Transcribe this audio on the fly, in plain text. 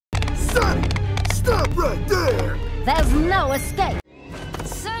Sonny, stop right there! There's no escape.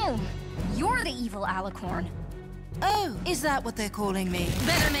 So, you're the evil alicorn. Oh, is that what they're calling me?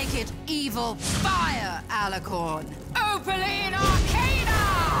 Better make it evil fire, alicorn. Opaline Arcana!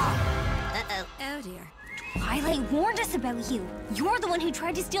 Uh-oh. Oh dear. Twilight warned us about you. You're the one who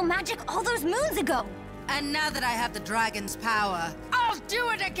tried to steal magic all those moons ago. And now that I have the dragon's power, I'll do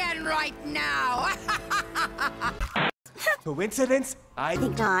it again right now! Coincidence? I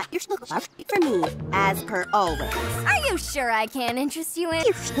think not. You're still up for me, as per always. Are you sure I can interest you in?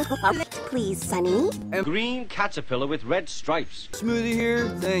 You're still up, please, Sonny. A green caterpillar with red stripes. Smoothie here,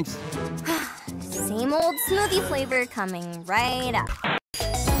 thanks. Same old smoothie flavor coming right up.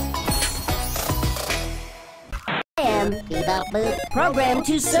 Program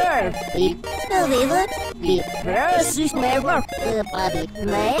to serve.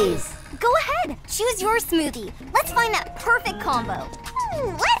 Go ahead, choose your smoothie. Let's find that perfect combo.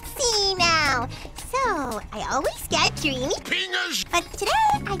 Let's see now. So, I always get dreamy Pingas! but today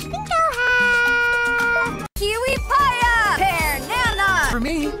I think I'll have Kiwi Paya! Pear Nana! For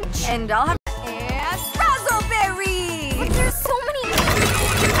me. And I'll have and razzleberry! But there's so many.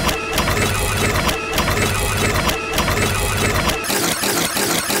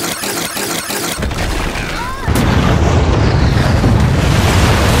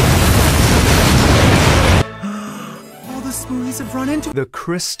 All the smoothies have run into the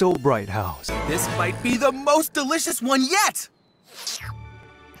Crystal Bright House. This might be the most delicious one yet!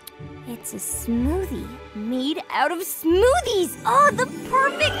 It's a smoothie made out of smoothies. Oh, the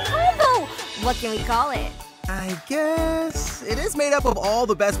perfect combo! What can we call it? I guess it is made up of all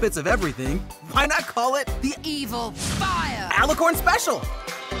the best bits of everything. Why not call it the Evil fire! Alicorn Special?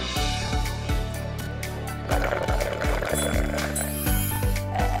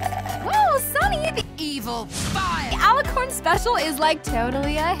 Whoa, Sonny! The Evil fire! alicorn special is like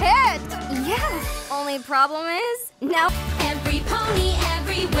totally a hit. Yeah. Only problem is now every pony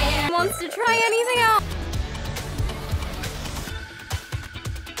everywhere wants to try anything else.